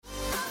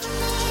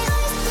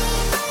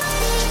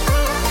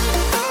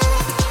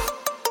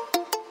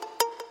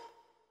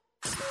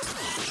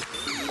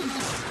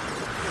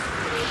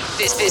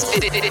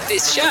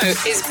This show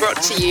is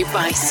brought to you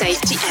by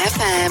Safety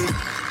FM.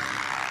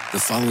 The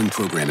following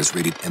program is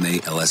rated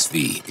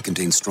MALSV. It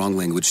contains strong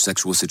language,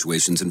 sexual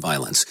situations, and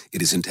violence.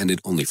 It is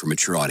intended only for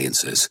mature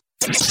audiences.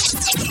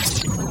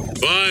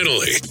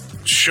 Finally,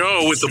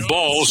 show with the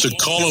balls to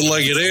call it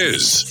like it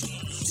is.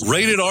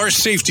 Rated R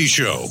Safety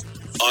Show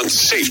on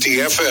Safety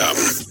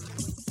FM.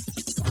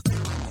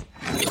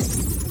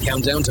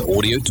 Countdown to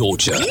audio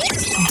torture.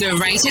 The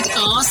Rated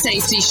R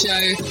Safety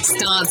Show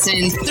starts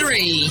in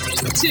 3,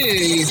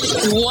 2,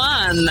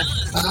 1.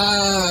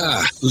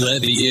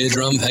 Let the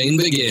eardrum pain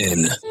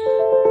begin.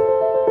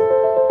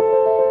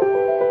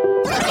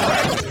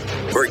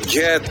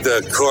 Forget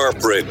the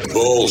corporate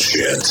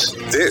bullshit.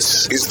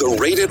 This is the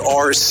Rated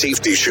R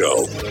Safety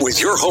Show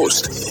with your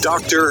host,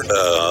 Dr.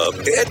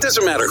 It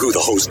doesn't matter who the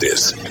host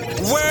is.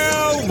 Well.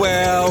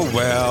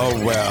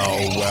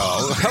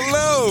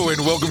 Hello, and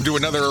welcome to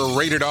another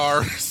Rated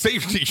R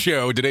Safety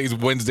Show. Today's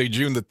Wednesday,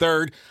 June the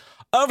 3rd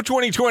of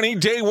 2020,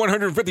 day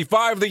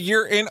 155 of the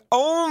year, and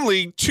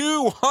only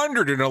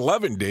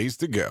 211 days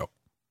to go.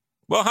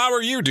 Well, how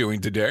are you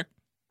doing today?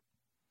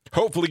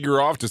 Hopefully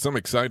you're off to some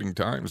exciting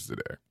times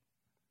today.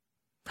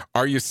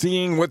 Are you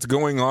seeing what's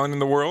going on in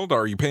the world?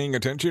 Are you paying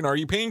attention? Are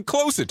you paying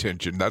close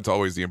attention? That's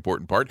always the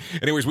important part.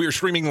 Anyways, we are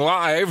streaming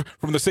live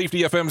from the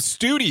Safety FM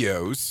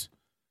studios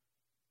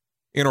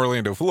in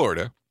Orlando,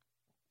 Florida.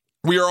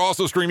 We are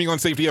also streaming on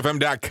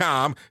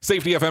safetyfm.com,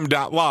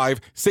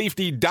 safetyfm.live,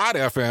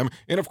 safety.fm,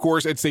 and of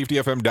course at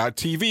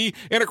safetyfm.tv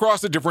and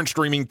across the different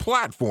streaming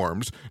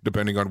platforms,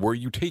 depending on where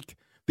you take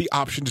the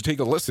option to take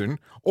a listen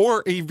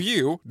or a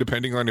view,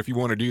 depending on if you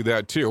want to do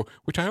that too,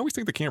 which I always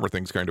think the camera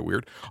thing's kind of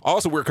weird.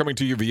 Also, we're coming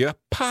to you via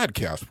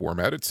podcast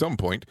format at some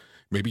point.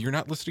 Maybe you're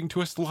not listening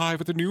to us live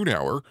at the noon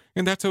hour,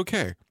 and that's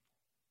okay.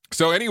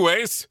 So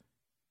anyways,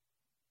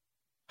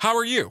 how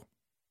are you?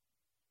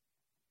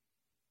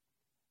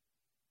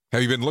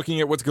 Have you been looking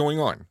at what's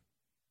going on?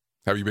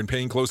 Have you been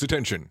paying close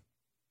attention?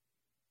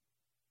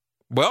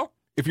 Well,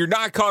 if you're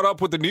not caught up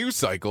with the news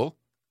cycle,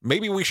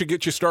 maybe we should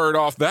get you started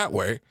off that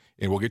way,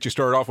 and we'll get you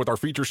started off with our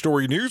feature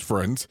story news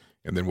friends,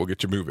 and then we'll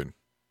get you moving.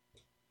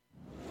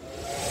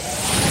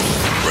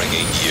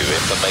 Bringing you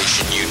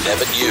information you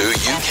never knew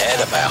you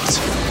cared about.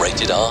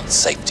 Rated R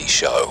Safety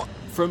Show.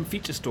 From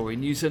Feature Story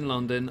News in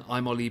London,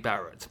 I'm Ollie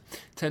Barrett.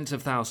 Tens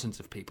of thousands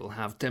of people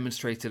have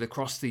demonstrated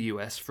across the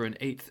US for an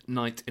 8th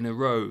night in a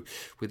row,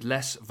 with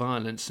less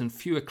violence and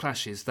fewer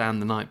clashes than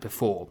the night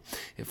before.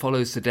 It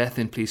follows the death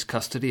in police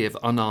custody of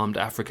unarmed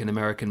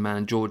African-American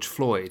man George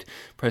Floyd.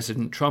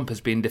 President Trump has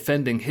been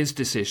defending his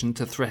decision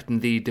to threaten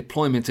the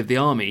deployment of the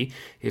army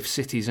if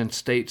cities and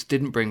states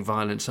didn't bring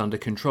violence under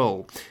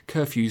control.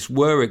 Curfews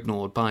were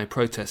ignored by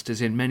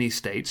protesters in many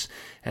states.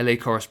 LA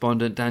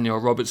correspondent Danielle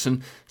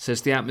Robertson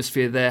says the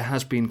atmosphere there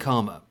has been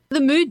calmer. The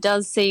mood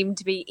does seem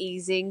to be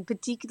easing,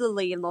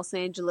 particularly in Los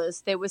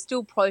Angeles. There were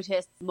still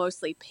protests,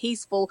 mostly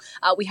peaceful.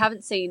 We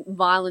haven't seen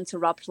violence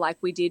erupt like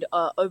we did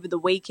over the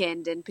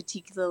weekend, and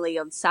particularly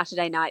on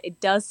Saturday night. It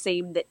does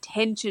seem that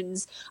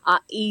tensions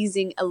are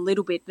easing a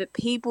little bit, but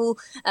people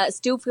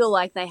still feel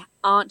like they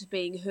aren't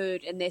being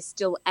heard and they're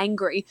still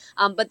angry.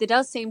 But there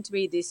does seem to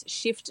be this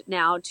shift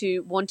now to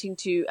wanting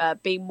to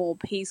be more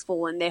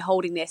peaceful, and they're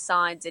holding their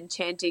signs and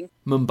chanting.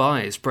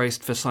 Mumbai is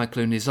braced for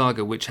Cyclone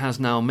Nisarga, which has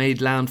now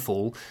made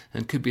landfall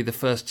and could be the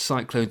first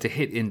cyclone to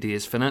hit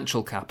India's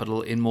financial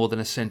capital in more than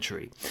a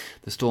century.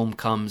 The storm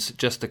comes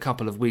just a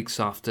couple of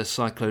weeks after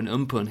Cyclone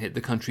Umpun hit the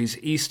country's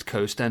east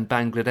coast and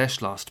Bangladesh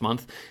last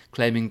month,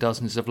 claiming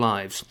dozens of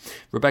lives.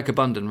 Rebecca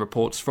Bunden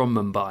reports from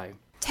Mumbai.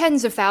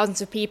 Tens of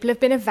thousands of people have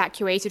been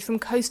evacuated from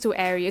coastal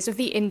areas of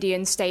the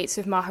Indian states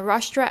of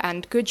Maharashtra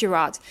and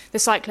Gujarat. The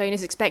cyclone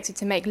is expected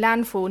to make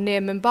landfall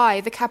near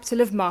Mumbai, the capital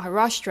of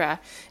Maharashtra.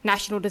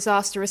 National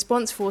Disaster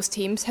Response Force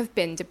teams have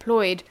been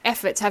deployed.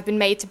 Efforts have been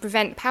made to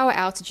prevent power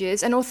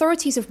outages, and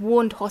authorities have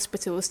warned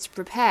hospitals to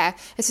prepare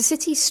as the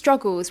city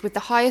struggles with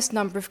the highest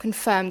number of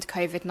confirmed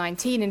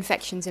COVID-19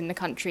 infections in the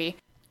country.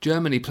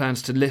 Germany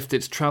plans to lift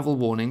its travel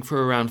warning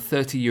for around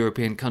 30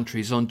 European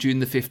countries on June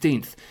the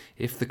 15th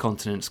if the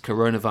continent's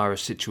coronavirus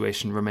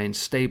situation remains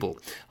stable.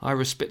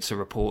 Ira Spitzer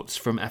reports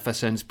from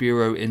FSN's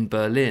bureau in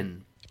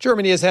Berlin.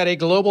 Germany has had a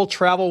global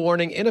travel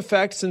warning in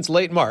effect since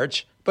late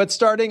March, but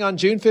starting on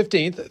June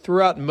 15th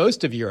throughout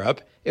most of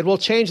Europe, it will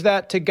change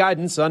that to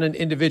guidance on an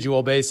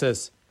individual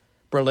basis.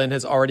 Berlin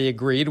has already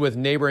agreed with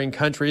neighboring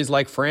countries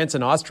like France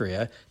and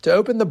Austria to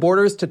open the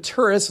borders to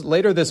tourists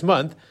later this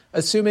month,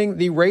 assuming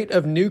the rate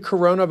of new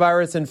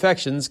coronavirus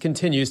infections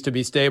continues to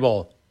be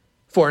stable.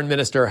 Foreign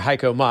Minister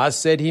Heiko Maas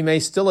said he may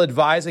still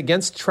advise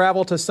against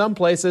travel to some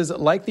places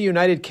like the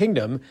United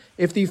Kingdom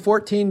if the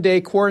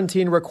 14-day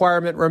quarantine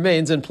requirement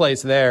remains in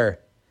place there.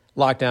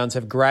 Lockdowns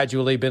have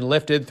gradually been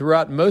lifted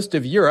throughout most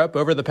of Europe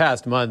over the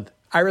past month.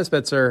 Ira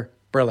Spitzer,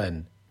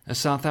 Berlin. A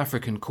South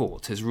African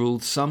court has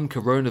ruled some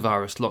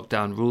coronavirus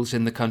lockdown rules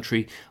in the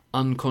country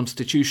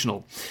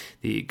unconstitutional.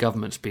 The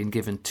government's been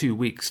given 2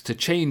 weeks to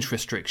change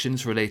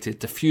restrictions related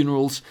to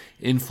funerals,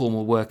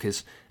 informal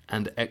workers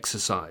and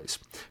exercise.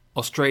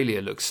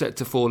 Australia looks set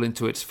to fall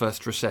into its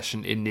first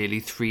recession in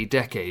nearly 3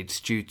 decades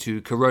due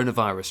to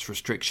coronavirus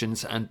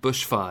restrictions and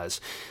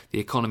bushfires. The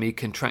economy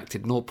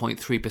contracted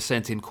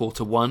 0.3% in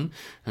Q1,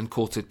 and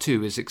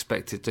Q2 is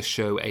expected to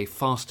show a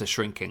faster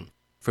shrinking.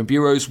 From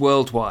bureaus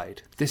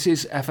worldwide, this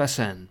is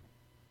FSN.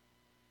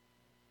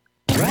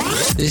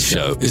 This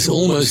show is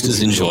almost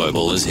as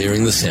enjoyable as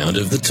hearing the sound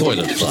of the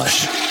toilet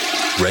flush.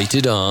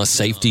 Rated R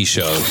Safety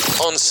Show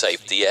on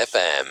Safety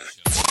FM.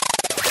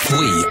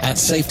 We at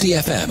Safety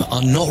FM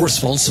are not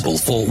responsible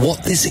for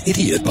what this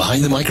idiot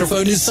behind the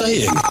microphone is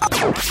saying.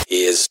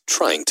 He is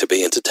trying to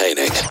be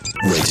entertaining.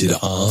 Rated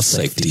R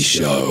Safety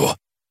Show.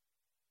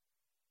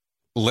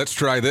 Let's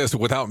try this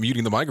without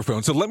muting the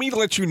microphone. So let me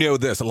let you know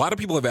this. A lot of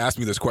people have asked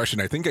me this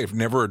question. I think I've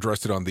never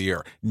addressed it on the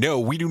air. No,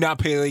 we do not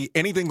pay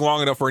anything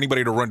long enough for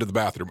anybody to run to the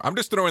bathroom. I'm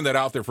just throwing that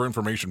out there for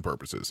information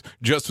purposes,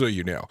 just so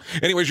you know.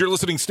 Anyways, you're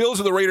listening still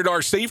to the Rated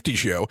R Safety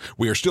Show.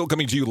 We are still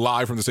coming to you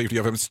live from the Safety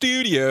FM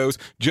studios,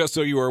 just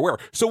so you are aware.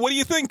 So what do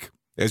you think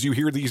as you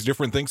hear these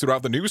different things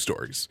throughout the news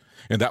stories?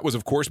 And that was,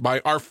 of course, by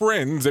our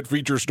friends at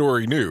Feature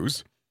Story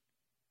News.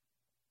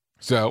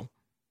 So,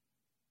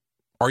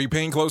 are you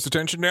paying close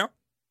attention now?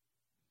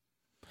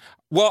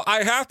 Well,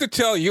 I have to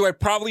tell you, I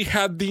probably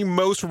had the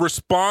most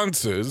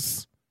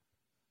responses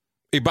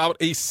about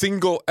a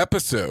single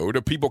episode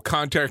of people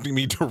contacting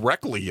me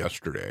directly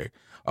yesterday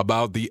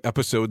about the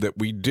episode that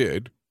we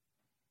did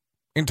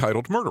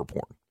entitled Murder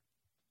Porn.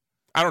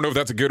 I don't know if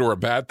that's a good or a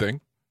bad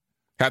thing.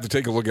 Had to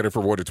take a look at it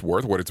for what it's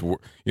worth, what it's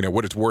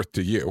worth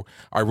to you.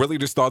 I really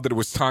just thought that it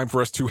was time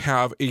for us to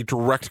have a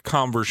direct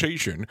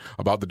conversation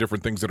about the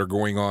different things that are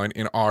going on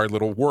in our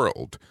little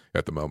world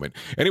at the moment.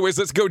 Anyways,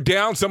 let's go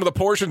down some of the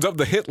portions of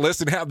the hit list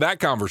and have that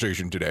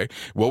conversation today.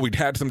 Well, we'd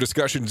had some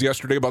discussions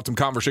yesterday about some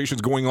conversations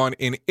going on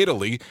in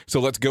Italy, so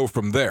let's go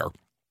from there.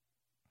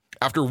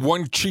 After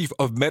one chief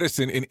of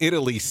medicine in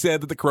Italy said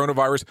that the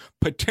coronavirus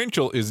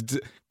potential is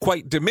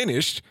quite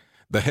diminished,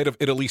 the head of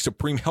Italy's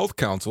Supreme Health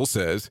Council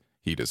says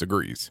he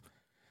disagrees.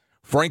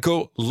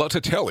 Franco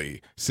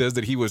Lotatelli says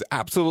that he was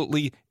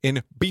absolutely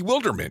in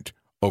bewilderment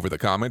over the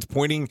comments,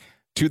 pointing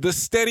to the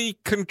steady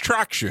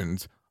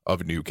contractions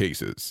of new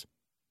cases.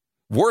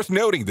 Worth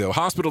noting, though,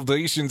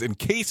 hospitalizations and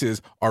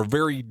cases are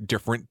very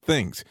different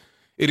things.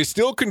 It is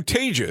still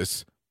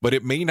contagious, but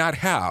it may not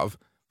have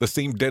the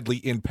same deadly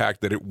impact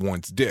that it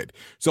once did.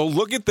 So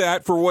look at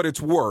that for what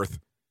it's worth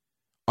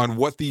on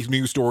what the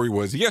news story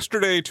was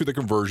yesterday to the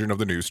conversion of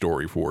the news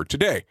story for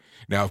today.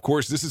 Now, of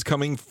course, this is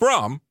coming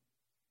from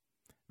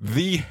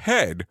the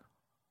head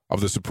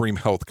of the Supreme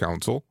Health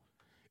Council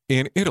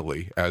in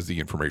Italy as the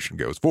information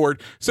goes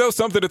forward. So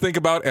something to think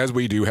about as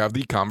we do have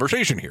the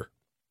conversation here.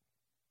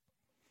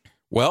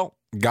 Well,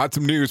 got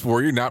some news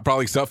for you. Not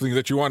probably something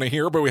that you want to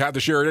hear, but we had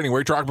to share it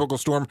anyway. Tropical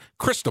storm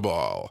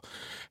Cristobal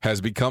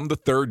has become the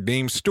third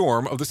named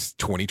storm of the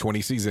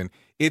 2020 season.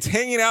 It's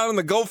hanging out in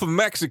the Gulf of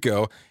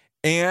Mexico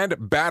and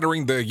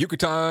battering the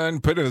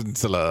Yucatan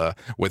Peninsula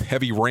with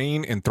heavy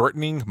rain and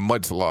threatening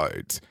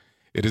mudslides.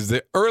 It is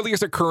the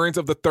earliest occurrence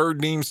of the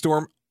third named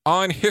storm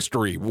on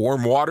history.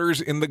 Warm waters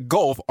in the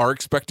Gulf are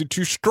expected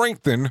to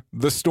strengthen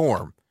the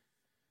storm.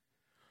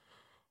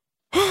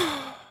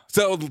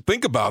 So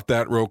think about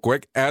that real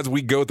quick as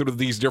we go through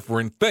these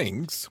different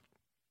things.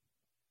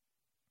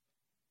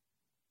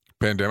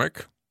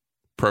 Pandemic,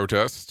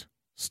 protests,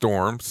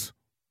 storms,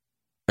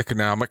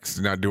 economics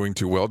not doing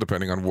too well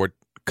depending on what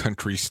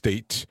country,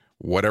 state,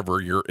 whatever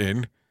you're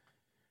in,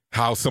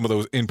 how some of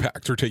those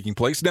impacts are taking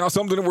place. Now,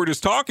 something that we're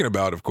just talking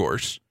about, of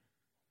course,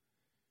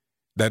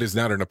 that is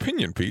not an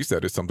opinion piece.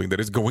 That is something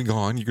that is going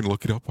on. You can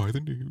look it up by the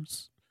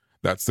news.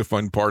 That's the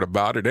fun part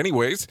about it.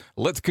 Anyways,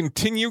 let's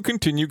continue.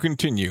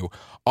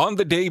 On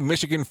the day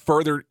Michigan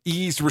further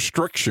eased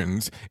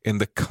restrictions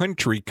and the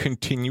country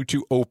continued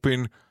to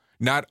open,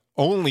 not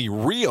only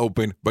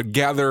reopen, but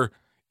gather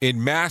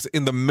in mass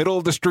in the middle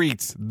of the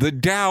streets, the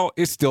Dow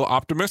is still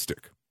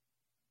optimistic.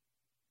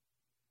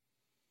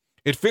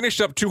 It finished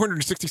up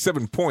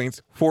 267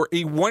 points for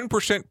a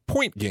 1%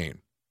 point gain.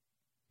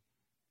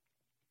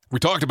 We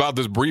talked about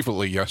this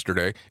briefly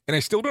yesterday, and I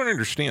still don't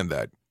understand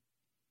that.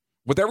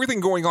 With everything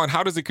going on,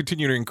 how does it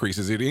continue to increase?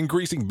 Is it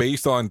increasing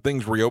based on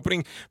things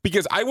reopening?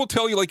 Because I will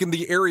tell you, like in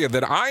the area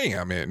that I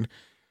am in,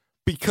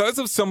 because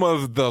of some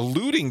of the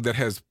looting that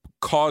has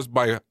caused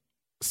by a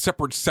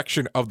separate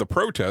section of the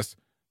protest,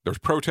 there's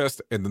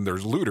protests and then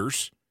there's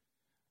looters.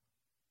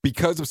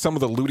 Because of some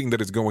of the looting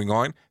that is going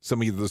on,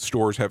 some of the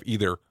stores have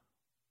either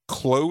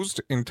closed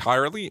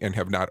entirely and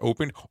have not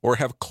opened or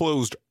have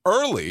closed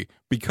early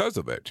because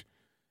of it.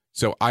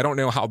 So I don't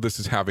know how this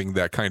is having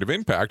that kind of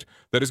impact.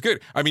 That is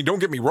good. I mean, don't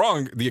get me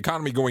wrong. The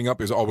economy going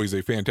up is always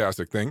a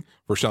fantastic thing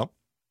for some.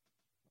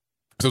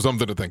 So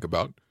something to think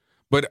about.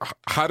 But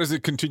how does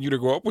it continue to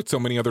go up with so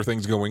many other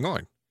things going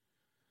on?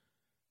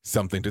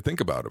 Something to think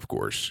about, of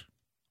course.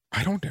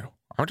 I don't know.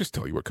 I'll just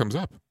tell you what comes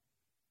up.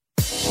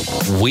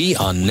 We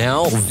are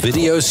now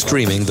video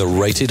streaming the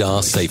Rated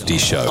R Safety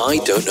Show. I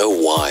don't know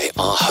why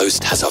our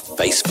host has a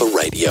face for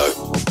radio.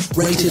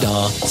 Rated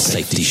R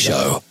Safety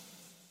Show.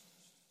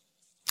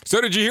 So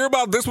did you hear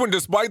about this one?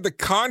 Despite the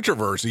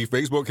controversy,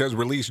 Facebook has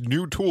released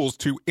new tools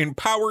to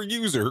empower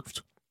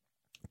users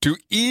to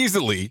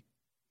easily,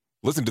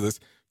 listen to this,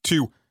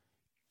 to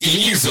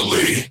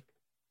easily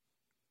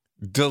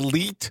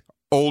delete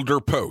older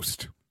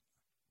posts.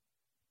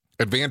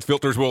 Advanced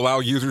filters will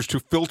allow users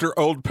to filter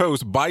old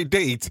posts by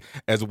dates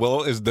as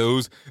well as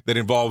those that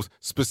involve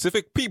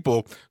specific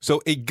people. So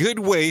a good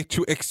way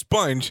to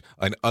expunge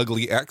an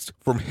ugly ex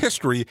from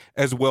history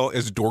as well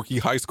as dorky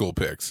high school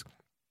pics.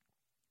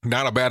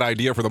 Not a bad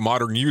idea for the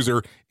modern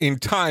user in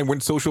time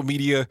when social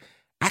media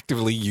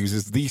actively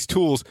uses these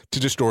tools to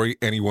destroy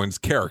anyone's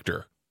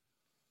character.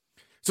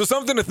 So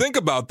something to think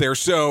about there.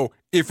 So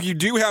if you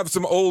do have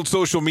some old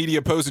social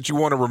media posts that you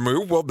want to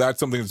remove, well, that's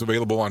something that's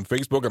available on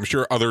Facebook. I'm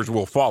sure others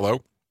will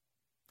follow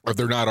if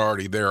they're not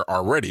already there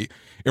already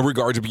in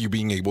regards to you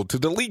being able to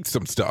delete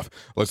some stuff.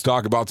 Let's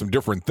talk about some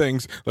different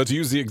things. Let's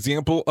use the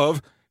example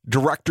of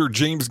director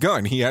James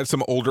Gunn. He had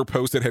some older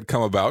posts that had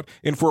come about,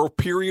 and for a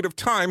period of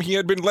time, he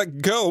had been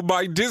let go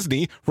by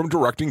Disney from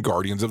directing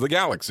Guardians of the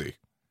Galaxy,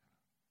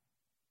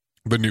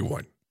 the new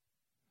one.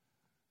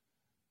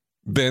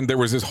 Then there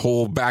was this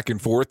whole back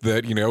and forth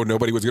that,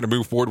 nobody was going to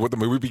move forward with the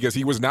movie because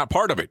he was not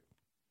part of it.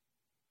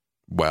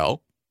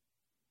 Well,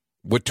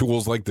 with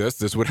tools like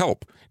this would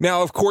help.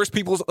 Now, of course,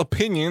 people's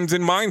opinions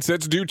and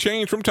mindsets do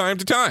change from time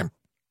to time.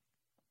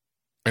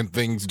 And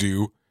things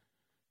do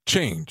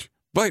change.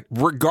 But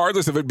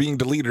regardless of it being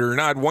deleted or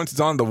not, once it's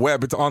on the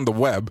web, it's on the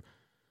web.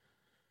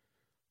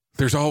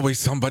 There's always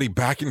somebody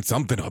backing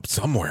something up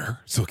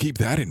somewhere, so keep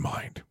that in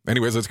mind.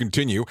 Anyways, let's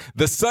continue.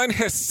 The sun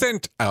has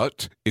sent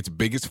out its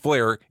biggest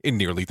flare in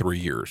nearly 3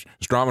 years.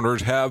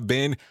 Astronomers have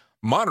been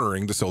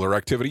monitoring the solar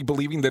activity,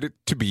 believing that it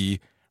to be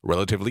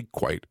relatively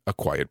quite a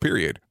quiet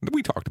period.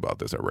 We talked about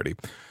this already.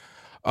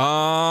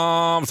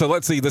 So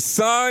let's see. The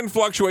sun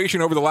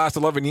fluctuation over the last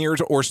 11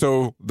 years or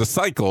so, the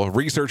cycle,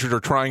 researchers are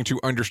trying to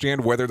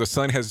understand whether the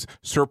sun has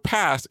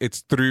surpassed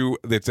its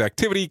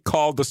activity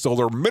called the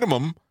solar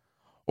minimum,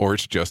 or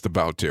it's just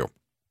about to.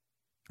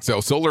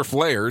 So solar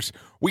flares,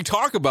 we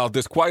talk about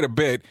this quite a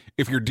bit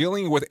if you're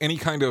dealing with any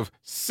kind of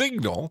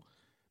signal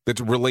that's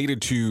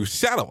related to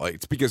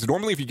satellites, because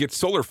normally if you get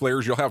solar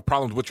flares, you'll have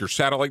problems with your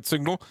satellite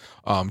signal.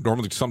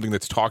 Normally something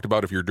that's talked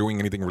about if you're doing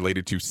anything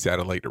related to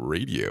satellite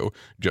radio,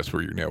 just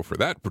for for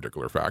that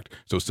particular fact.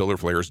 So solar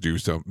flares do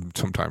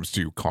sometimes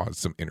do cause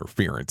some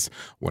interference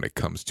when it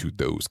comes to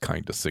those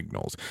kind of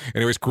signals.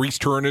 Anyways, Greece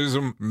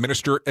tourism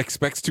minister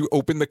expects to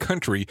open the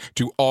country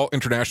to all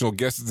international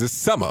guests this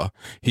summer.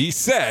 He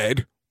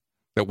said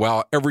that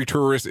while every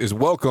tourist is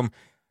welcome,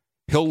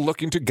 he'll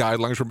look into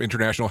guidelines from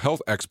international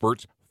health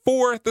experts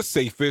for the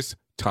safest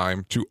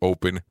time to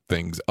open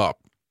things up.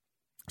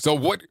 So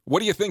what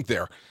do you think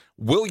there?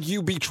 Will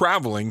you be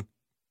traveling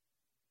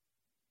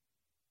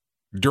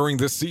during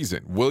this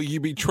season? Will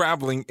you be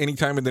traveling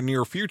anytime in the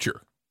near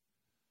future?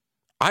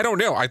 I don't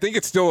know. I think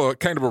it's still a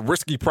kind of a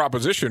risky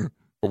proposition,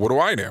 but what do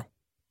I know?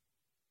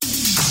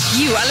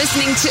 You are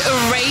listening to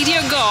a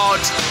radio god.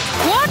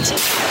 What?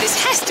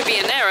 This has to be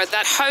an error.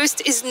 That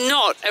host is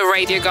not a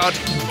radio god.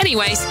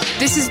 Anyways,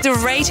 this is the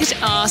Rated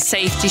R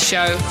Safety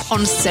Show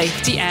on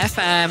Safety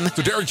FM.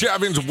 So Derek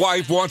Chavin's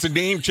wife wants a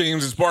name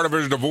change as part of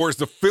her divorce.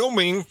 The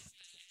filing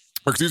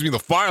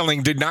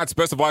did not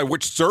specify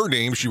which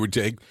surname she would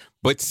take,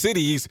 but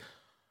Citi's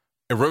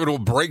irrevocable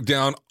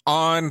breakdown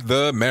on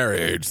the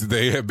marriage.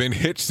 They have been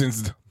hitched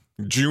since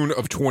June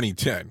of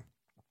 2010.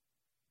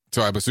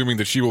 So I'm assuming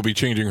that she will be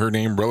changing her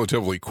name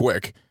relatively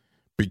quick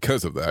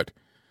because of that.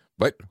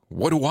 But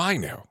what do I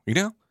know?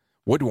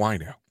 What do I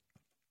know?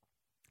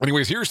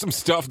 Anyways, here's some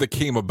stuff that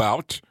came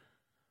about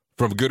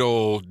from good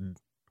old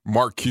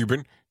Mark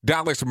Cuban.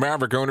 Dallas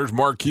Maverick owners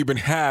Mark Cuban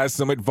has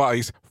some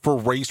advice for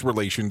race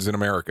relations in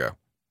America.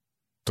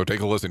 So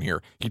take a listen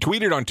here. He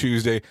tweeted on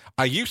Tuesday,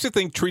 "I used to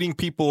think treating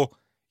people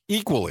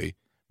equally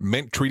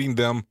meant treating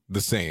them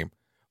the same,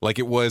 like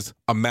it was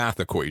a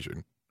math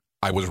equation.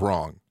 I was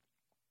wrong.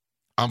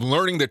 I'm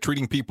learning that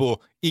treating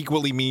people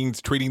equally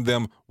means treating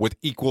them with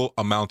equal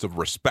amounts of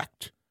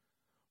respect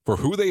for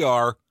who they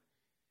are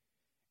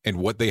and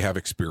what they have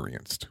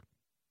experienced."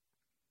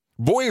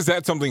 Boy, is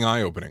that something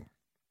eye-opening.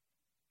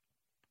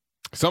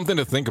 Something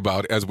to think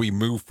about as we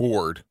move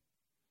forward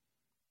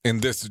in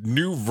this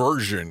new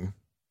version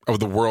of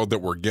the world that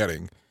we're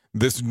getting,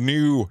 this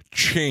new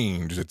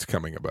change that's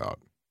coming about.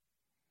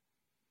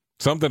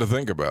 Something to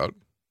think about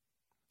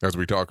as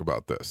we talk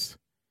about this.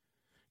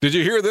 Did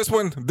you hear this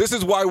one? This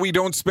is why we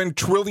don't spend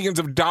trillions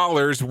of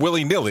dollars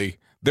willy-nilly.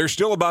 There's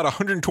still about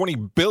 $120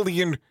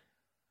 billion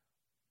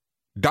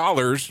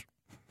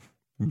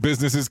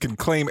businesses can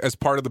claim as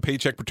part of the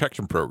Paycheck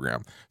Protection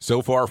Program.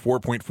 So far,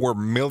 4.4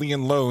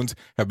 million loans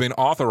have been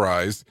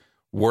authorized,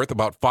 worth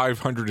about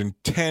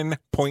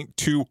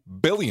 $510.2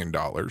 billion.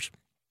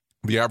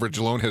 The average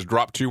loan has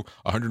dropped to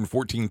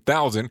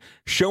 $114,000,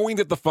 showing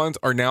that the funds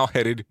are now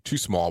headed to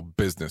small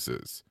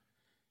businesses.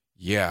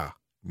 Yeah.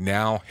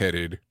 Now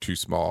headed to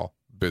small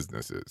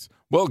businesses.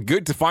 Well,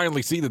 good to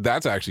finally see that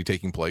that's actually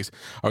taking place.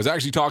 I was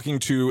actually talking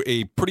to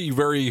a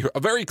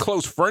very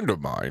close friend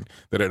of mine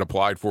that had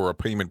applied for a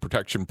payment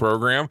protection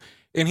program,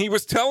 and he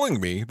was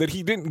telling me that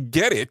he didn't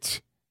get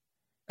it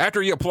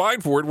after he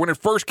applied for it when it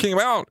first came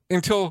out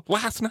until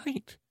last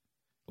night.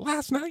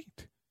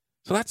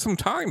 So that's some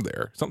time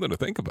there, something to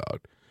think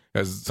about,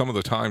 as some of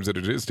the times that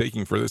it is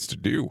taking for this to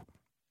do.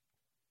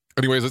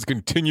 Anyways, let's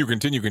continue.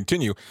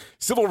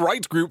 Civil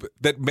rights group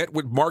that met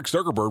with Mark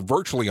Zuckerberg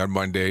virtually on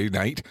Monday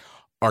night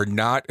are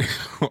not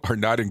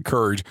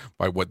encouraged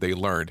by what they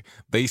learned.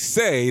 They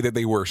say that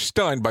they were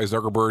stunned by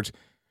Zuckerberg's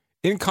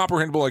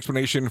incomprehensible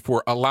explanation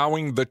for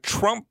allowing the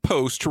Trump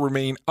post to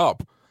remain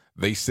up.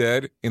 They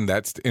said in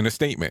a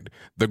statement,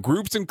 the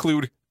groups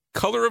include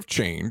Color of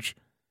Change,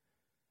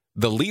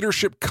 the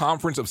Leadership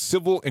Conference of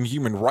Civil and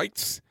Human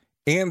Rights,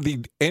 and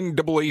the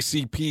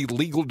NAACP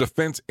Legal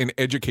Defense and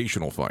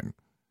Educational Fund.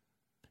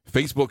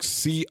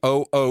 Facebook's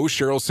COO,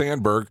 Sheryl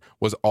Sandberg,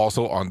 was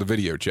also on the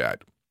video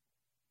chat.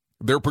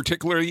 They're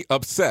particularly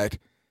upset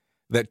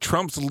that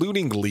Trump's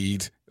looting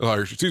leads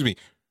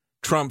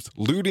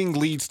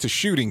to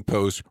shooting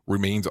post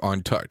remains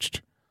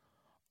untouched.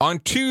 On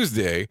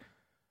Tuesday,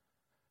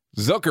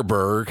 Zuck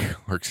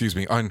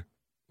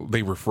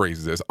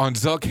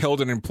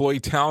held an employee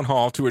town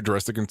hall to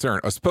address the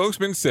concern. A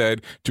spokesman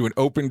said to an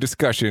open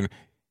discussion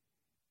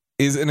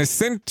is an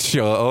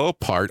essential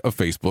part of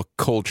Facebook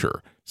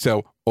culture.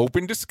 So,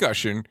 open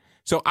discussion.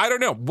 So, I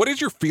don't know. What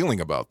is your feeling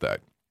about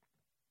that?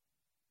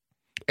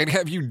 And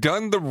have you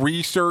done the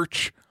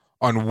research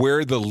on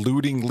where the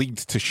looting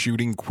leads to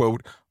shooting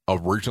quote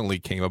originally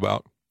came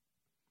about?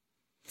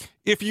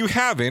 If you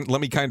haven't,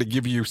 let me kind of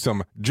give you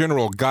some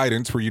general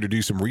guidance for you to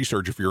do some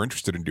research if you're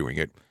interested in doing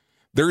it.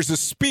 There's a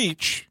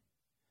speech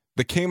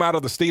that came out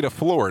of the state of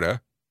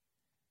Florida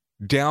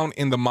down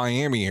in the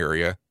Miami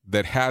area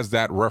that has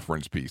that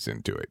reference piece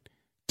into it.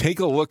 Take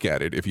a look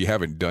at it if you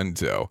haven't done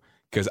so,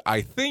 because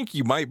I think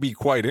you might be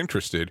quite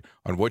interested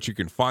on what you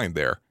can find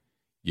there.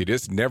 You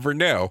just never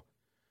know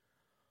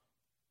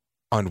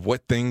on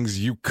what things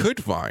you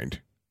could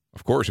find,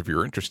 of course, if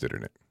you're interested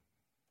in it.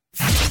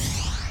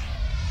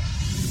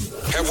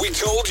 Have we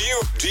told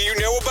you? Do you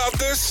know about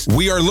this?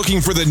 We are looking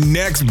for the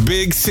next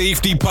big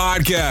safety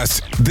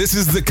podcast. This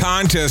is the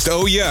contest.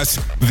 Oh, yes,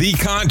 the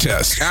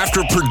contest.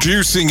 After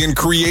producing and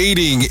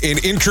creating and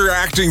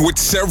interacting with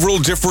several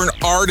different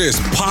artists,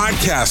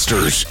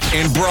 podcasters,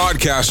 and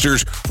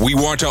broadcasters, we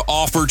want to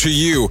offer to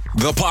you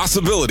the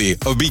possibility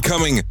of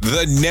becoming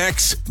the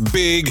next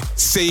big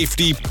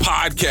safety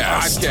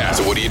podcast.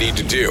 So what do you need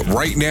to do?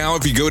 Right now,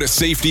 if you go to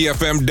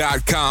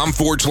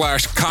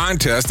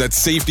safetyfm.com/contest,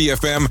 that's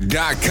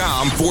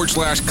safetyfm.com/contest,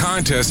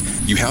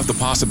 you have the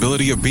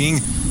possibility of being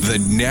the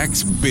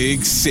next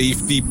big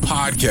safety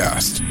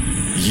podcast.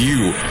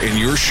 You and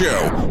your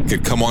show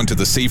could come onto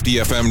the Safety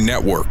FM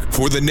network.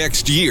 For the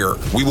next year,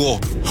 we will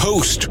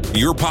host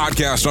your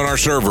podcast on our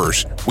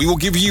servers. We will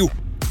give you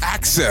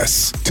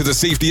access to the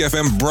Safety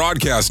FM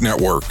broadcast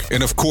network,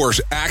 and of course,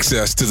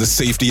 access to the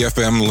Safety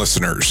FM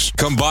listeners.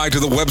 Come by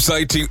to the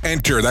website to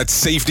enter. That's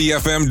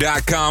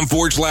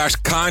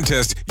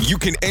safetyfm.com/contest. You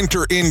can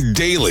enter in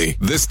daily.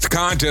 This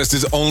contest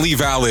is only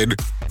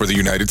valid for the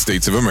United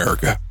States of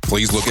America.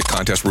 Please look at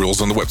contest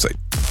rules on the website.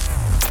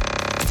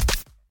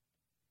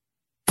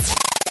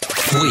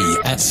 We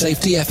at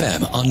Safety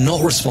FM are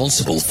not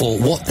responsible for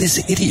what this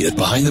idiot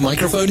behind the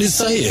microphone is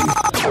saying.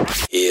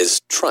 He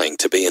is trying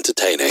to be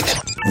entertaining.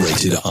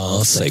 Rated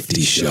R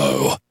Safety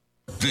Show.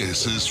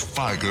 This is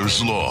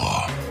Feiger's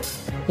Law.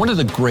 One of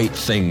the great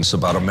things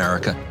about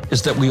America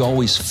is that we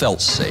always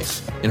felt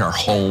safe in our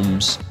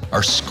homes,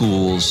 our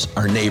schools,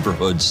 our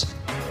neighborhoods,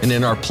 and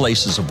in our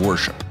places of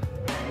worship.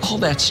 All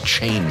that's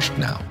changed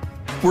now.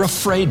 We're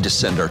afraid to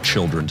send our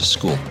children to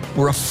school.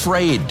 We're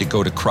afraid to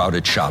go to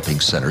crowded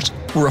shopping centers.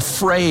 We're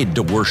afraid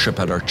to worship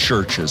at our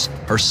churches,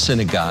 our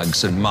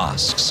synagogues, and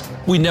mosques.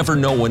 We never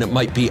know when it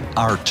might be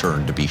our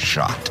turn to be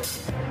shot.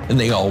 And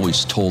they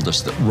always told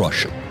us that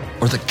Russia,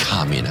 or the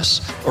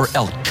communists, or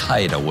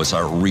Al-Qaeda was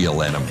our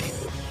real enemy.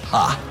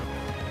 Ha!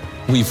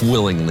 We've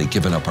willingly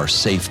given up our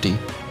safety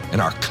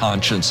and our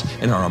conscience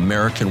and our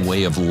American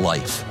way of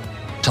life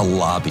to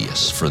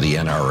lobbyists for the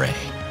NRA.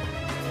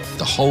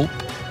 The hope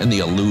and the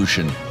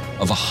illusion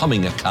of a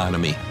humming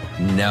economy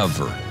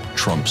never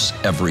trumps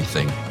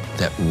everything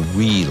that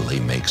really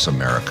makes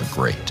America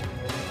great.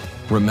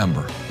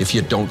 Remember, if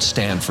you don't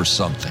stand for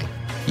something,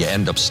 you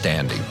end up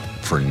standing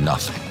for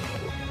nothing.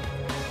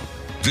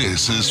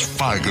 This is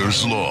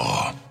Feiger's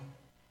Law.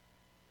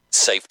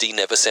 Safety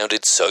never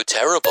sounded so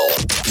terrible.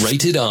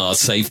 Rated R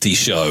Safety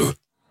Show.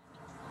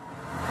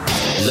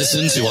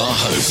 Listen to our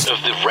host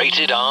of the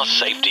Rated R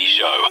Safety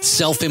Show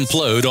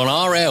self-implode on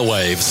our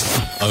airwaves,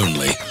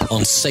 only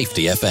on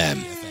Safety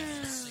FM.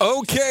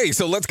 Okay,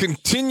 so let's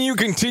continue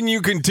there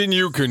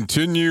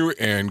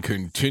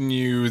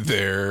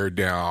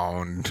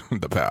down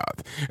the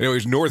path.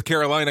 Anyways, North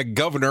Carolina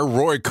Governor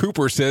Roy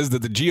Cooper says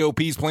that the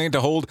GOP's plan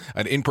to hold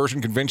an in-person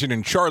convention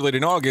in Charlotte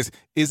in August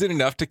isn't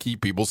enough to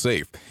keep people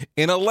safe.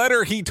 In a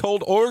letter, he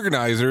told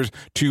organizers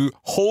to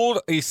hold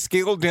a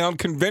scaled-down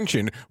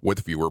convention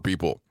with fewer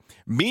people.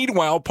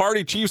 Meanwhile,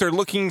 party chiefs are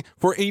looking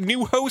for a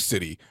new host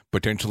city,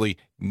 potentially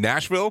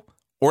Nashville,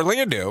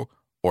 Orlando,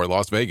 or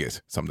Las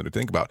Vegas. Something to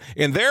think about.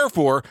 And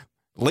therefore,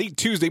 late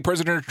Tuesday,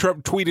 President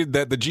Trump tweeted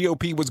that the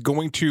GOP was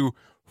going to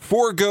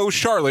forego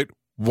Charlotte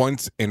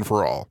once and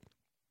for all.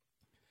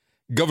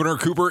 Governor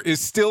Cooper is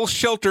still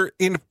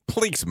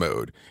shelter-in-place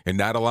mode and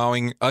not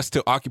allowing us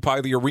to occupy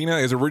the arena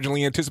as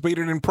originally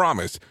anticipated and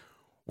promised.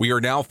 We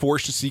are now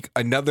forced to seek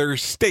another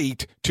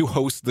state to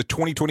host the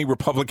 2020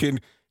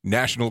 Republican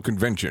National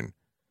Convention.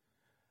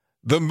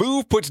 The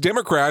move puts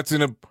Democrats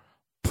in a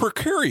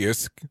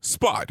precarious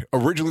spot.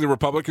 Originally, the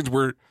Republicans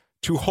were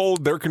to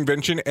hold their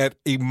convention at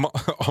a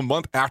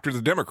month after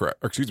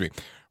the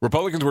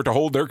Republicans were to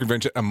hold their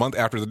convention a month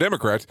after the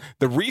Democrats.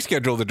 The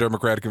reschedule of the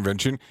Democratic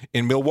convention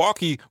in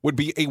Milwaukee would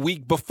be a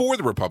week before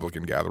the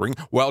Republican gathering,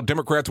 while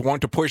Democrats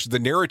want to push the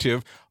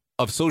narrative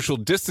of social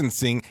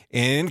distancing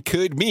and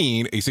could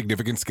mean a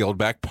significant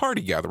scaled-back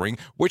party gathering,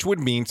 which would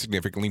mean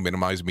significantly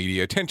minimized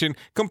media attention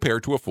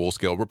compared to a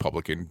full-scale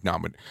Republican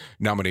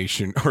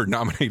nominating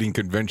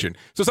convention.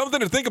 So something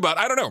to think about.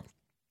 I don't know.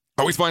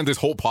 I always find this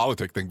whole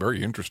politic thing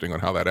very interesting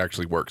on how that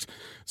actually works.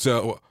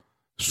 So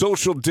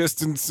social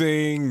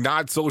distancing,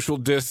 not social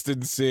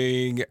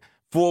distancing,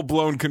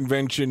 full-blown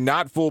convention,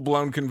 not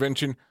full-blown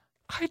convention.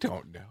 I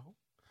don't know.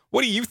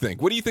 What do you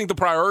think? What do you think the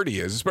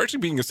priority is, especially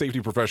being a safety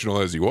professional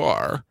as you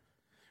are?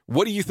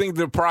 What do you think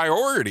the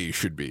priority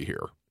should be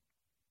here?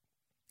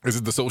 Is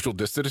it the social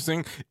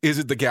distancing? Is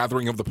it the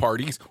gathering of the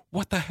parties?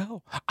 What the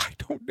hell? I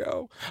don't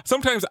know.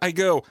 Sometimes I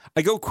go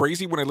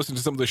crazy when I listen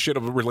to some of the shit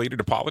related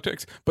to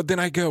politics, but then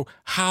I go,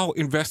 how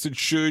invested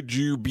should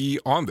you be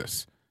on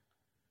this?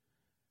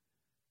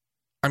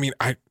 I mean,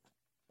 I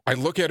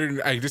look at it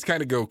and I just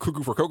kind of go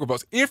cuckoo for Cocoa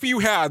Puffs. If you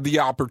had the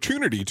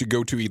opportunity to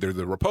go to either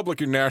the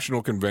Republican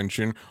National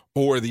Convention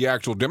or the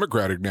actual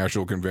Democratic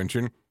National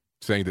Convention,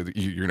 saying that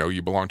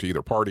you belong to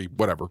either party,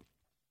 whatever,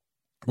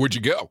 would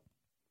you go?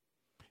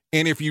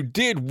 And if you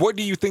did, what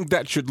do you think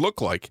that should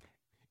look like?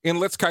 And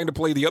let's kind of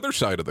play the other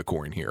side of the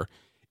coin here.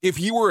 If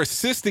you were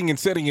assisting in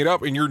setting it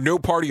up and you're no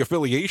party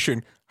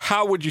affiliation,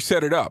 how would you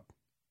set it up?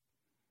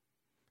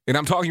 And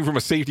I'm talking from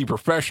a safety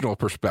professional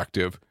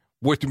perspective,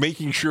 with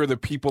making sure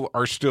that people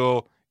are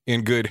still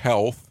in good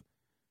health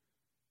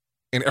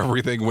and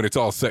everything when it's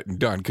all said and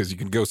done, because you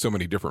can go so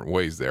many different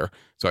ways there.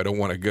 So I don't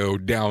want to go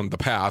down the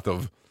path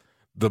of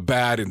the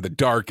bad and the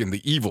dark and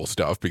the evil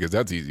stuff, because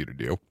that's easy to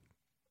do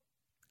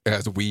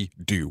as we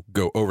do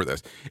go over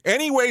this.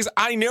 Anyways,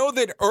 I know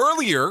that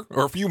earlier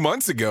or a few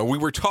months ago, we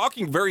were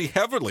talking very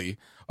heavily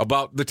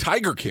about the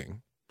Tiger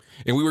King,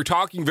 and we were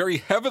talking very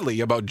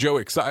heavily about Joe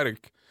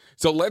Exotic.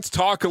 So let's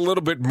talk a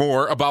little bit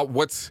more about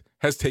what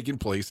has taken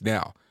place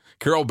now.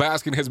 Carole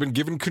Baskin has been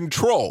given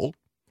control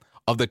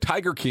of the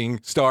Tiger King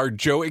star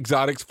Joe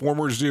Exotic's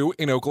former zoo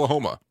in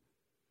Oklahoma.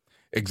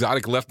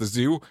 Exotic left the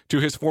zoo to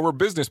his former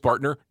business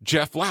partner,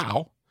 Jeff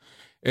Lau,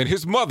 and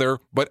his mother,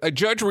 but a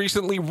judge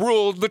recently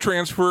ruled the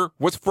transfer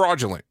was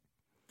fraudulent,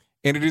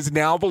 and it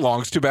now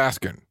belongs to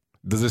Baskin.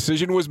 The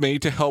decision was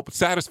made to help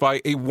satisfy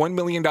a $1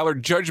 million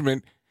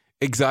judgment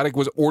Exotic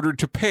was ordered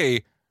to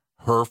pay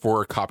her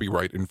for a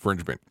copyright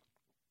infringement.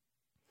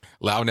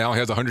 Lau now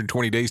has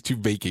 120 days to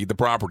vacate the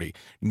property.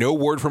 No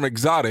word from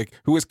Exotic,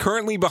 who is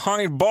currently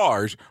behind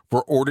bars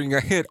for ordering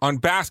a hit on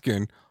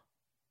Baskin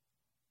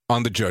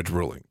on the judge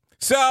ruling.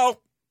 So,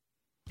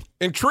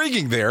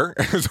 intriguing there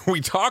as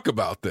we talk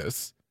about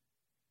this.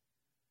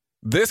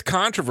 This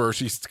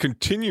controversy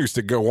continues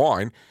to go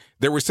on.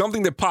 There was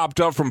something that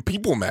popped up from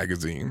People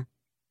magazine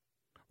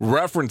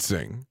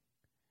referencing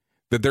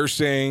that they're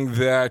saying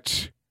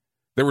that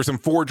there were some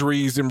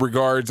forgeries in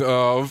regards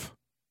of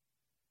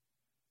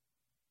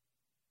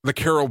the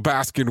Carole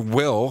Baskin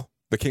will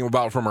that came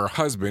about from her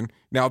husband.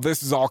 Now,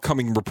 this is all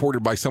coming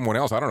reported by someone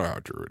else. I don't know how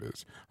true it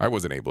is. I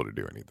wasn't able to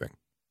do anything.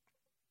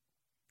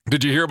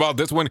 Did you hear about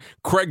this one?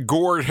 Craig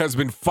Gord has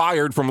been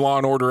fired from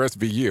Law & Order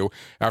SVU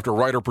after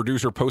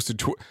writer-producer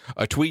posted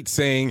a tweet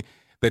saying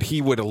that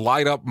he would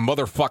light up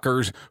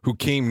motherfuckers who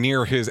came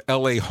near his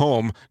L.A.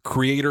 home.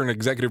 Creator and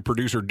executive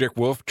producer Dick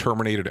Wolf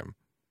terminated him.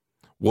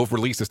 Wolf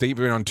released a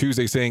statement on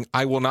Tuesday saying,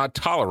 "I will not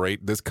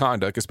tolerate this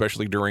conduct,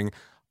 especially during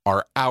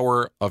our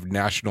hour of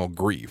national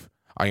grief.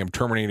 I am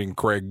terminating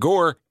Craig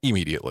Gore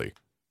immediately."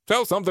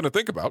 So, something to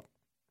think about.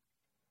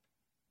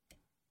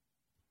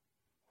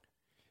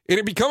 And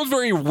it becomes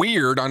very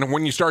weird on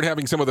when you start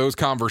having some of those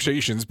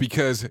conversations,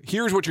 because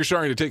here's what you're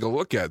starting to take a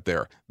look at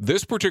there.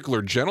 This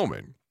particular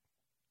gentleman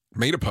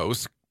made a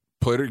post,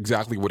 put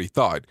exactly what he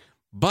thought,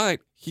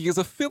 but he is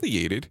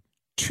affiliated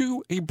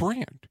to a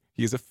brand.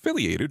 he is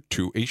affiliated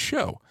to a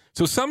show.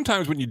 So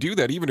sometimes when you do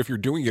that, even if you're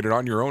doing it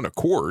on your own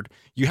accord,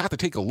 you have to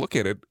take a look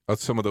at it, at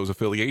some of those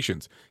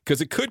affiliations, because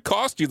it could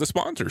cost you the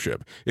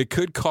sponsorship. It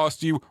could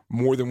cost you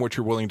more than what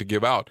you're willing to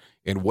give out.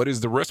 And what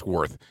is the risk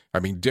worth? I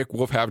mean, Dick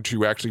Wolf had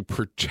to actually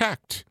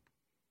protect,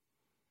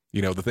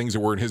 the things that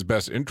were in his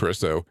best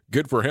interest. So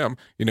good for him.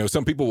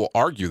 Some people will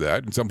argue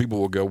that, and some people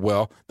will go,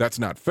 well, that's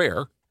not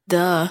fair.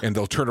 Duh. And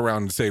they'll turn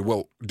around and say,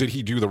 well, did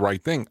he do the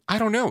right thing? I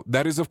don't know.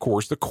 That is, of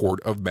course, the court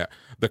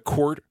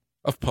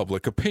of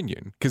public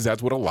opinion, because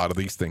that's what a lot of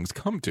these things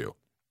come to.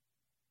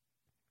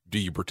 Do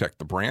you protect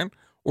the brand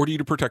or do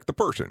you protect the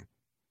person?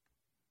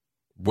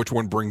 Which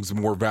one brings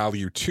more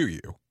value to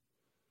you?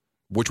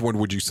 Which one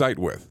would you side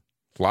with?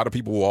 A lot of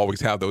people will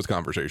always have those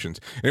conversations.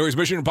 Anyways,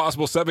 Mission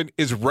Impossible 7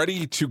 is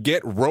ready to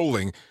get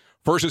rolling.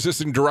 First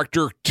Assistant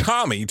Director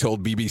Tommy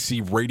told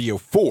BBC Radio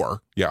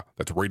 4, yeah,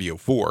 that's Radio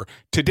 4,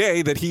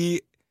 today that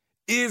he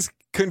is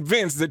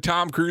convinced that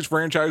Tom Cruise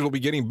franchise will be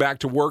getting back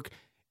to work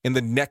in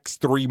the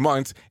next 3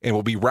 months and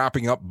will be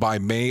wrapping up by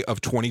May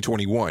of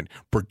 2021.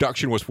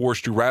 Production was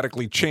forced to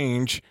radically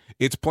change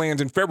its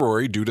plans in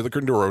February due to the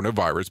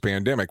coronavirus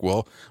pandemic.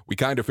 Well, we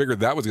kind of figured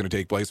that was going to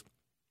take place.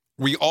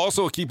 We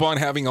also keep on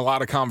having a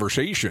lot of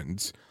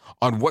conversations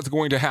on what's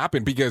going to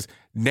happen, because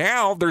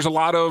now there's a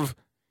lot of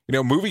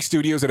movie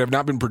studios that have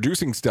not been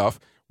producing stuff.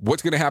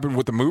 What's going to happen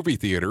with the movie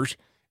theaters?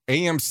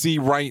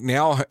 AMC right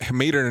now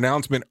made an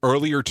announcement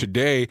earlier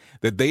today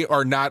that they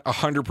are not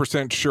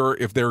 100% sure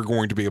if they're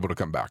going to be able to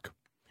come back.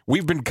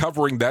 We've been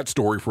covering that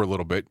story for a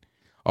little bit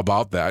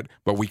about that,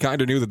 but we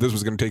kind of knew that this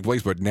was going to take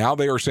place. But now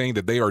they are saying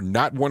that they are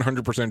not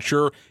 100%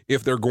 sure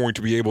if they're going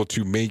to be able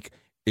to make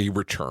a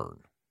return.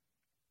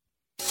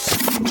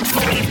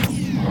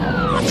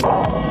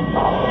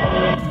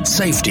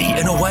 Safety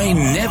in a way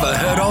never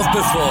heard of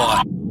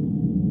before.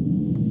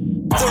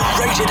 The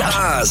Rated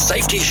R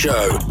Safety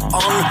Show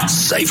on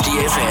Safety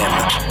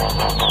FM.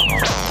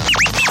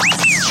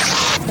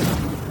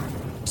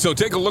 So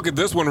take a look at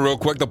this one real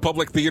quick. The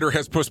Public Theater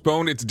has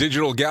postponed its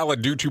digital gala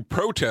due to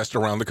protests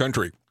around the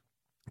country.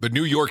 The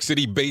New York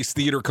City-based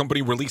theater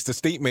company released a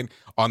statement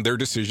on their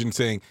decision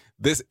saying,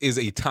 "This is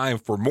a time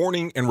for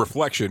mourning and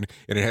reflection,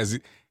 and it has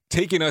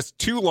taken us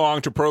too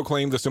long to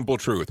proclaim the simple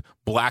truth.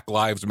 Black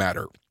Lives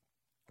Matter.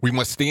 We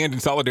must stand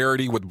in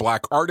solidarity with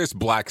Black artists,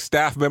 Black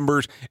staff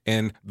members,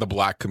 and the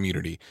Black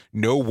community."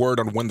 No word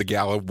on when the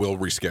gala will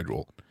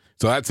reschedule.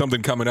 So that's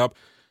something coming up.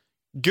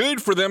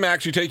 Good for them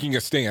actually taking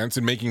a stance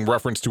and making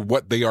reference to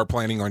what they are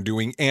planning on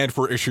doing, and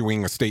for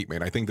issuing a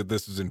statement. I think that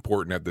this is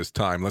important at this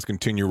time. Let's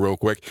continue real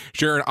quick.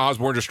 Sharon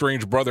Osbourne's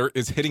estranged brother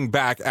is hitting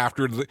back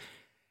after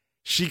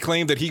she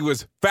claimed that he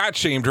was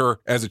fat-shamed her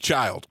as a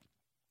child.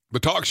 The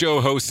talk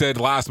show host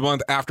said last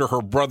month, after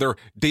her brother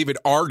David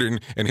Arden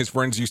and his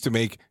friends used to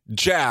make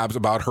jabs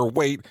about her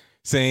weight,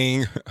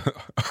 saying,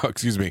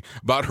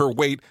 about her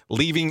weight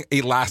leaving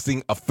a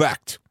lasting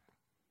effect.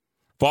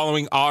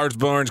 Following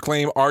Osbourne's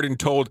claim, Arden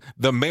told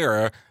the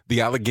Mirror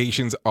the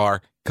allegations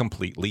are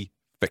completely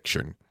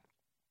fiction.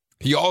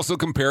 He also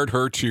compared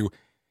her to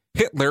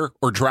Hitler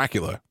or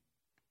Dracula.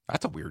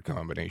 That's a weird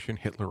combination,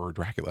 Hitler or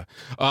Dracula.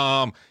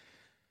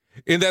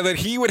 In that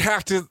he would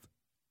have to...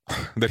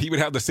 that he would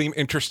have the same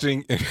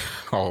interesting,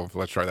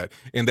 let's try that.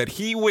 And that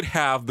he would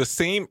have the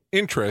same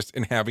interest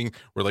in having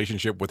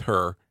relationship with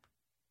her.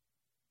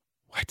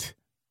 What?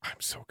 I'm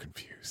so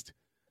confused.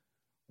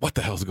 What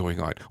the hell's going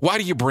on? Why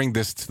do you bring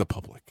this to the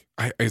public?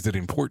 Is it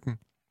important?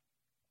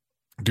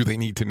 Do they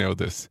need to know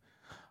this?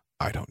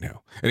 I don't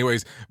know.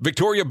 Anyways,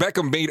 Victoria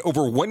Beckham made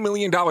over $1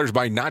 million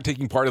by not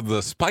taking part of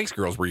the Spice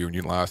Girls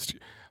reunion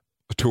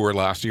tour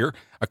last year.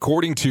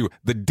 According to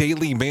the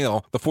Daily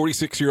Mail, the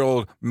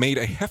 46-year-old made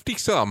a hefty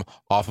sum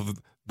off of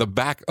the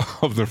back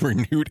of the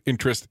renewed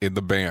interest in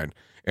the band.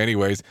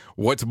 Anyways,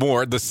 what's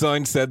more, the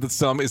Sun said the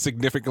sum is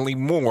significantly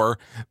more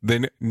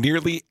than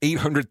nearly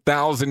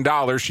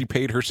 $800,000 she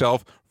paid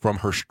herself from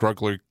her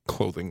struggling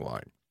clothing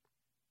line.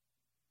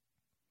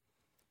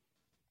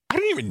 I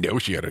didn't even know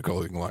she had a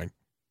clothing line.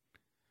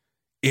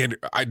 And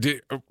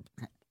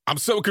I'm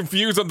so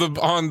confused on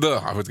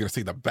the I was going to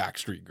say the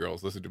Backstreet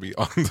Girls. Listen to me.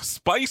 On the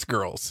Spice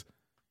Girls.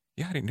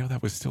 Yeah, I didn't know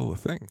that was still a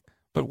thing.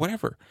 But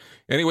whatever.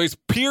 Anyways,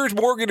 Piers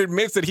Morgan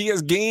admits that he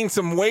has gained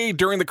some weight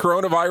during the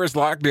coronavirus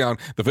lockdown.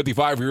 The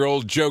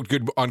 55-year-old joked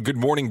on Good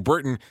Morning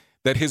Britain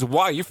that his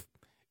wife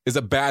is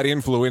a bad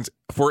influence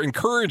for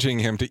encouraging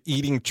him to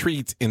eating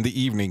treats in the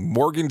evening.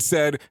 Morgan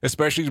said,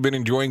 especially he's been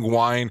enjoying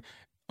wine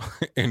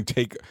and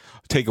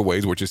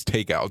takeaways, which is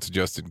takeouts,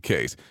 just in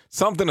case.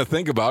 Something to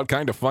think about.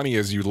 Kind of funny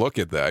as you look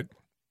at that,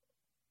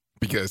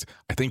 because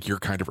I think you're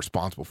kind of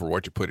responsible for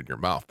what you put in your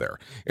mouth there.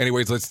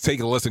 Anyways, let's take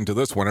a listen to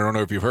this one. I don't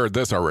know if you've heard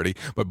this already,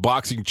 but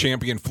boxing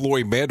champion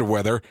Floyd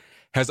Mayweather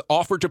has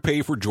offered to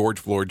pay for George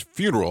Floyd's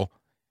funeral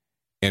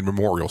and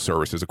memorial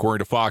services.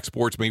 According to Fox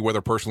Sports,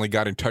 Mayweather personally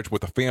got in touch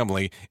with the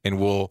family and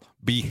will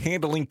be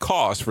handling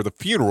costs for the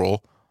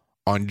funeral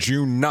on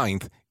June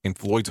 9th in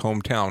Floyd's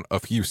hometown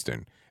of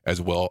Houston,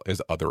 as well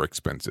as other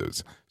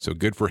expenses. So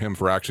good for him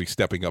for actually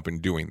stepping up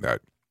and doing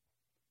that.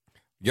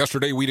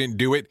 Yesterday, we didn't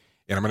do it,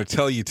 And I'm going to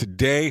tell you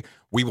today,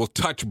 we will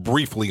touch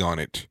briefly on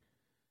it.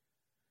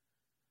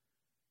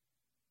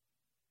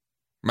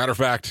 Matter of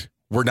fact,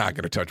 we're not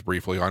going to touch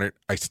briefly on it.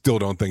 I still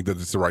don't think that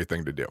it's the right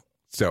thing to do.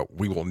 So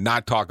we will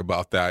not talk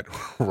about that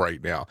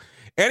right now.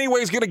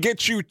 Anyways, going to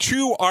get you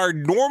to our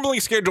normally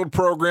scheduled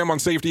program on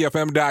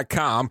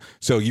safetyfm.com,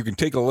 so you can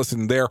take a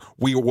listen there.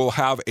 We will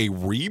have a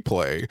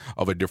replay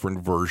of a different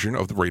version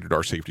of the Rated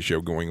R Safety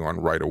Show going on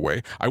right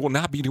away. I will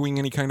not be doing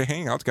any kind of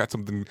hangouts. Got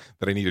something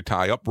that I need to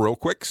tie up real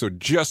quick, so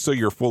just so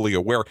you're fully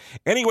aware.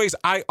 Anyways,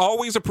 I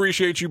always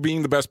appreciate you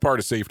being the best part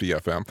of Safety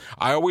FM.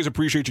 I always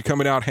appreciate you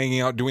coming out,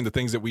 hanging out, doing the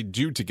things that we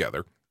do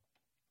together.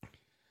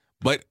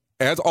 But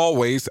as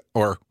always,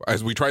 or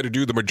as we try to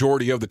do the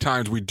majority of the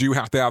times, we do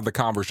have to have the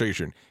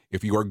conversation.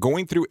 If you are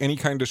going through any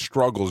kind of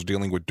struggles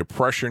dealing with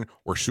depression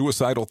or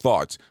suicidal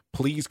thoughts,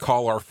 please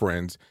call our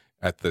friends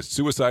at the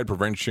Suicide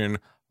Prevention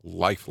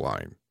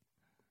Lifeline.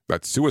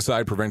 That's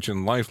Suicide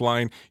Prevention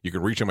Lifeline. You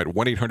can reach them at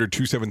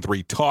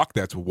 1-800-273-TALK.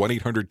 That's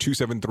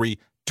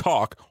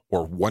 1-800-273-TALK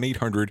or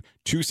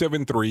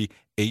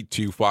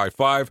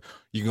 1-800-273-8255.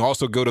 You can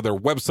also go to their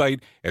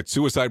website at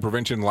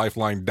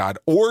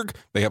suicidepreventionlifeline.org.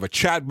 They have a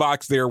chat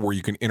box there where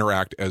you can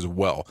interact as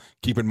well.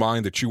 Keep in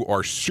mind that you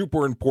are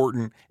super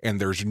important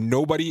and there's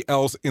nobody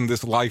else in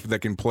this life that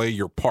can play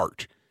your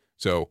part.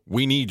 So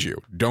we need you.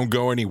 Don't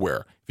go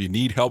anywhere. If you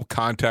need help,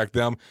 contact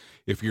them.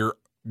 If you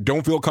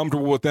don't feel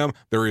comfortable with them,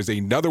 there is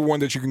another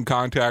one that you can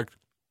contact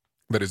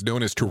that is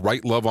known as To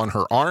Write Love on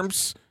Her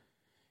Arms.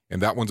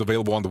 And that one's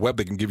available on the web.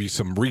 They can give you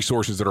some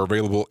resources that are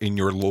available in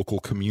your local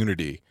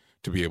community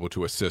to be able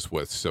to assist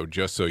with. So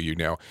just so you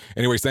know.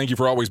 Anyways, thank you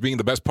for always being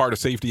the best part of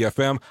Safety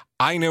FM.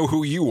 I know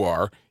who you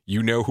are.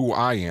 You know who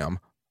I am.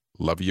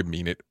 Love you,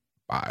 mean it.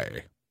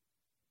 Bye.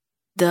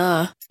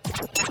 Duh.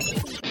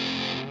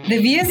 The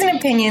views and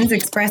opinions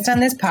expressed on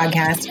this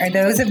podcast are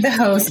those of the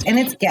host and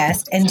its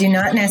guest and do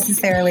not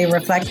necessarily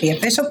reflect the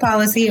official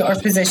policy or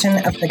position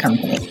of the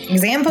company.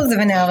 Examples of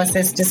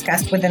analysis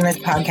discussed within this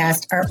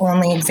podcast are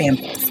only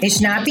examples. They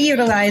should not be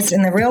utilized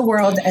in the real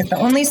world as the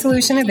only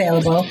solution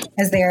available,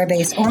 as they are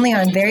based only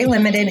on very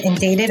limited and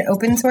dated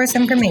open source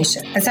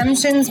information.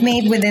 Assumptions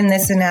made within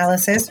this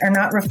analysis are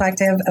not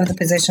reflective of the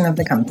position of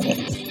the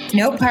company.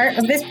 No part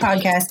of this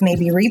podcast may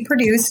be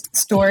reproduced,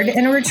 stored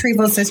in a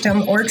retrieval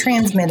system, or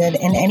transmitted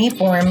in any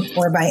form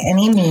or by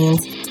any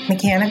means,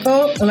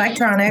 mechanical,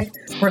 electronic,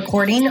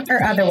 recording,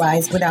 or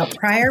otherwise, without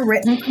prior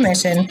written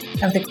permission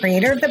of the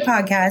creator of the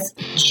podcast,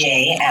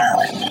 Jay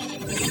Allen.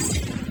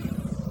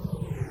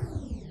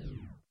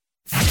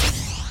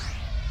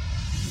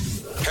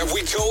 Have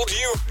we told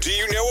you? Do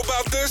you know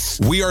about this?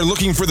 We are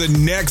looking for the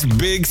next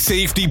big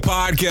safety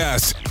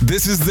podcast.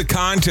 This is the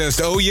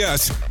contest. Oh,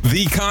 yes,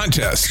 the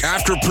contest.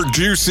 After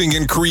producing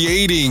and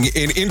creating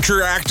and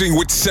interacting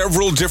with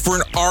several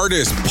different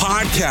artists,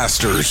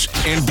 podcasters,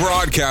 and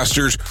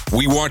broadcasters,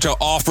 we want to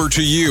offer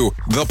to you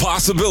the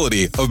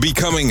possibility of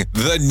becoming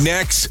the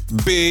next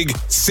big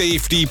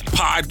safety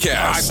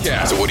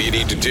podcast. So what do you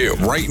need to do?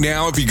 Right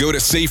now, if you go to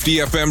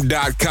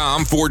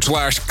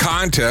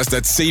safetyfm.com/contest,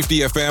 that's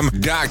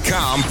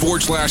safetyfm.com/contest,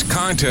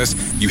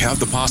 you have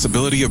the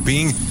possibility of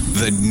being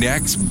the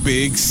next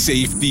big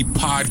safety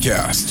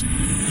podcast.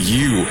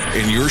 You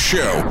and your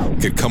show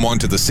could come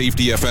onto the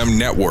Safety FM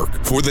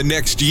network. For the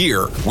next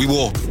year, we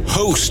will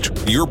host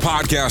your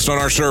podcast on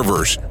our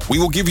servers. We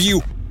will give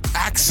you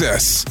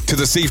access to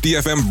the Safety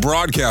FM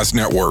broadcast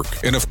network,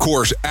 and of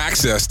course,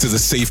 access to the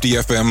Safety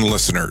FM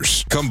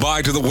listeners. Come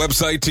by to the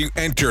website to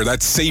enter.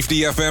 That's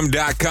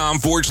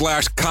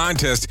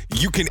safetyfm.com/contest.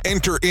 You can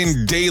enter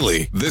in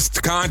daily. This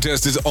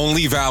contest is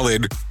only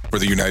valid for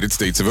the United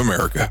States of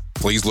America.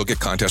 Please look at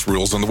contest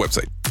rules on the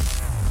website.